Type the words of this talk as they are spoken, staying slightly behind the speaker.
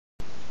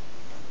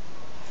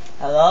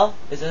Hello?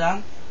 Is it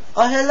on?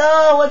 Oh,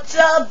 hello! What's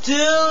up,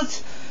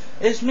 dudes?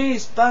 It's me,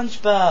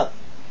 SpongeBob.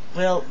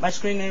 Well, my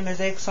screen name is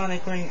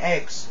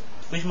XSonicRingX,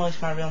 which is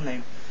my real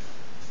name.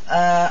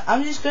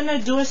 I'm just gonna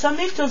do some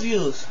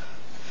interviews.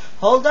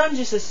 Hold on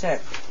just a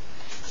sec.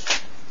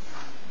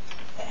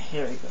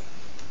 Here we go.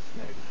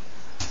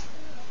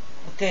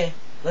 Okay,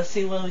 let's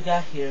see what we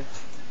got here.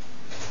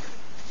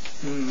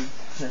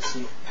 Let's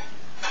see.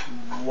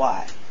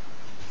 Why?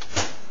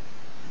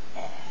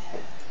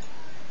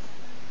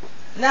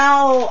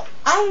 Now,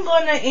 I'm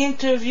gonna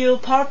interview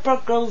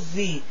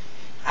ppgz.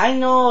 I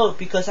know,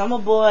 because I'm a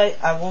boy,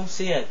 I won't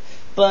see it.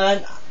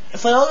 But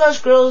for all those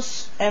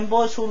girls and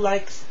boys who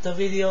like the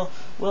video,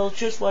 we'll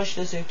just watch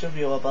this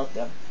interview about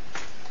them.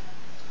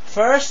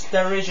 First,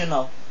 the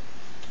original.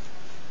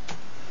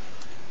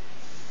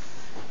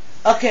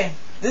 Okay,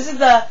 this is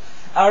the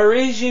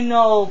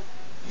original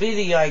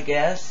video, I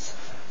guess.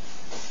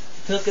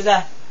 Look at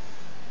that.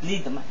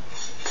 Lead the mic.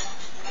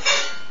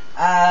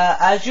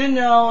 As you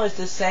know, it's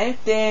the same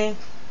thing.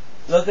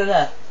 Look at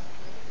that.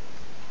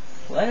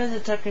 What is the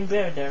talking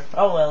bear there?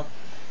 Oh well.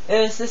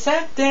 It's the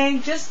same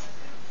thing, just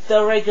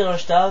the regular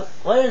stuff.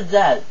 What is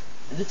that?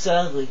 It looks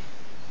ugly.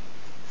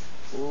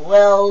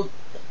 Well,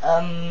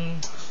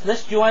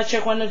 you wanna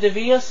check one of the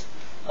videos?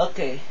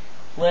 Okay.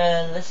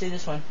 Well, let's see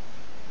this one.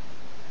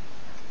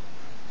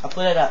 I'll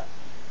put it up.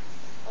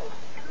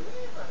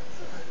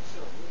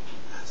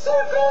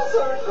 Circle,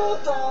 circle,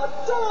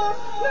 dot, dot,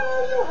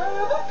 now you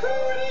have a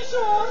cootie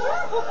shot.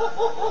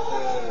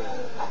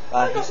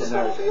 He's a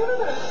nerd.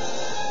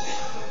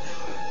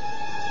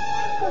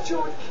 But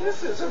your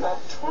kisses are not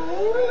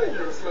totally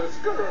useless,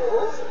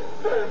 girls.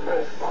 They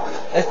make fun.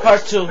 It's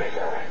part 2.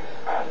 Bigger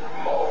and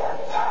more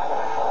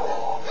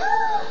powerful.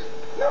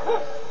 At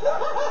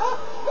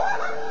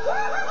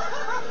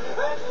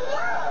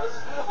last,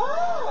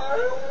 I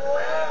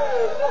win.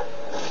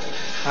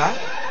 Huh?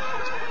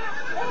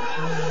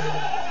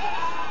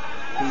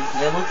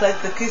 It looks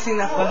like the kissing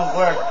not gonna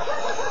work.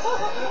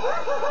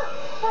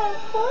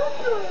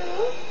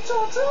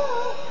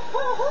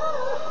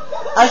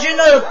 As you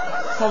know,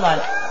 hold on.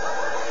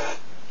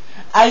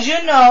 As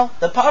you know,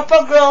 the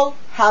Papa Girl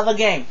have a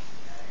game.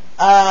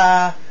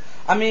 I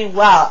mean,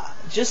 wow,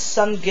 just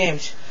some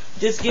games.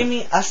 Just give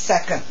me a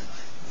second.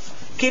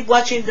 Keep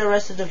watching the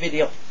rest of the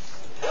video.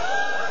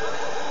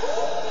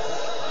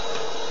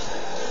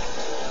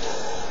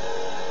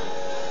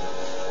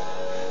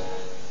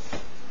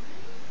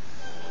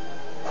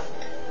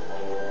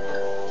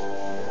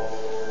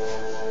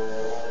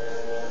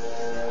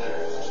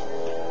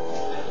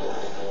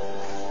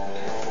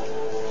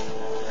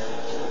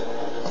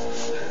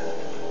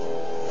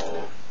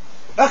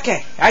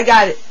 Okay, I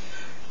got it.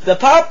 The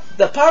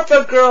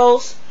Powerpuff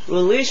Girls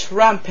release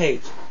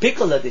Rampage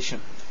Pickle Edition.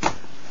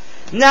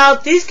 Now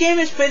this game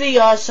is pretty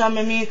awesome.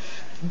 I mean,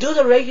 do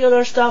the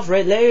regular stuff,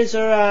 red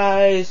laser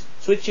eyes,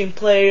 switching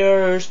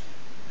players,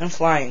 and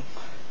flying.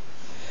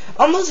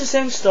 Almost the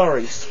same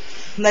stories.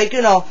 Like,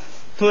 you know,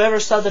 whoever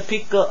saw the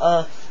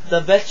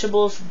the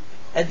vegetables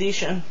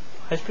edition,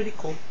 that's pretty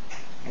cool,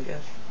 I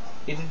guess.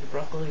 Eating the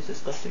broccoli is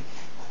disgusting.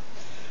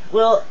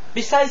 Well,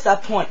 besides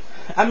that point,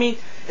 I mean,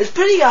 it's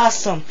pretty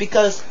awesome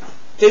because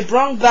they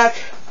brought back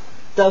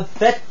the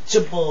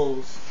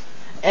vegetables,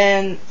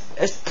 and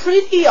it's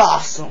pretty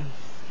awesome.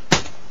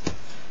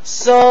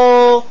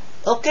 So,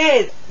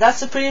 okay,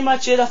 that's pretty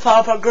much it of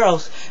Powerpuff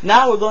Girls.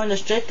 Now we're going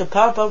straight to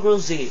Powerpuff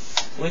Girls Z,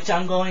 which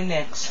I'm going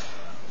next.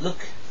 Look.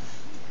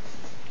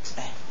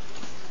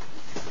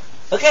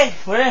 Okay,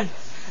 we're in.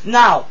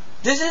 Now,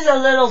 this is a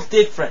little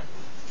different.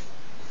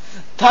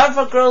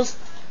 Powerpuff Girls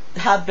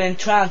have been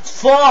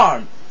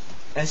transformed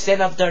instead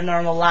of their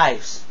normal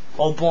lives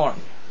or born.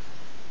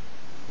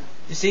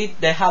 You see,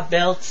 they have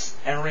belts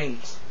and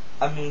rings.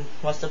 I mean,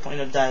 what's the point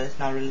of that? It's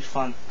not really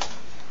fun.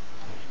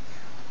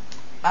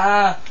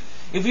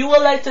 If you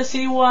would like to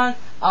see one,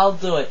 I'll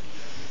do it.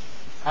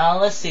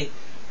 Let's see,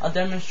 a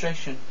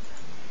demonstration.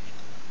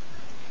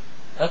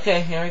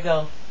 Okay, here we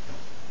go.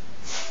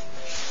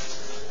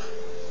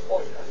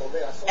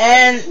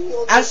 And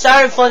I'm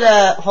sorry for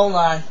the, hold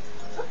on.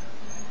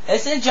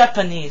 It's in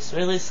Japanese,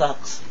 really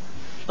sucks.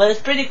 But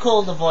it's pretty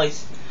cool, the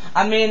voice.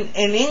 I mean,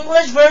 in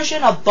English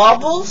version of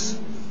Bubbles,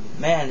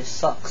 man, it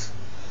sucks.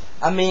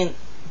 I mean,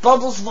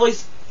 Bubbles'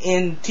 voice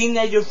in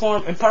teenager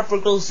form in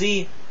Powerpuff Girls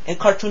Z in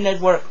Cartoon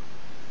Network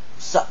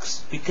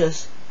sucks.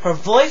 Because her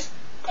voice,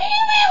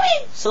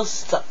 so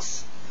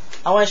sucks.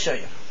 I want to show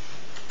you.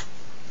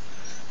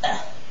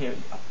 Here we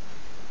go.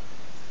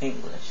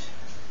 English.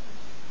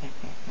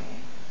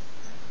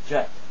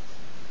 Right.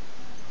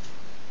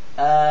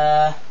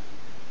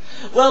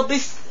 Well,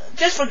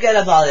 just forget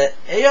about it.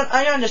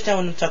 I understand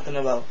what I'm talking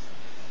about.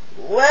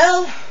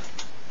 Well,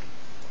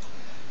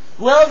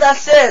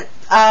 that's it.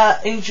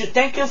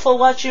 Thank you for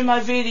watching my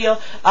video.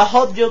 I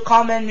hope you'll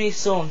comment me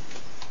soon.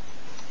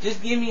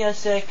 Just give me a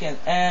second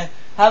and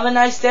have a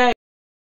nice day.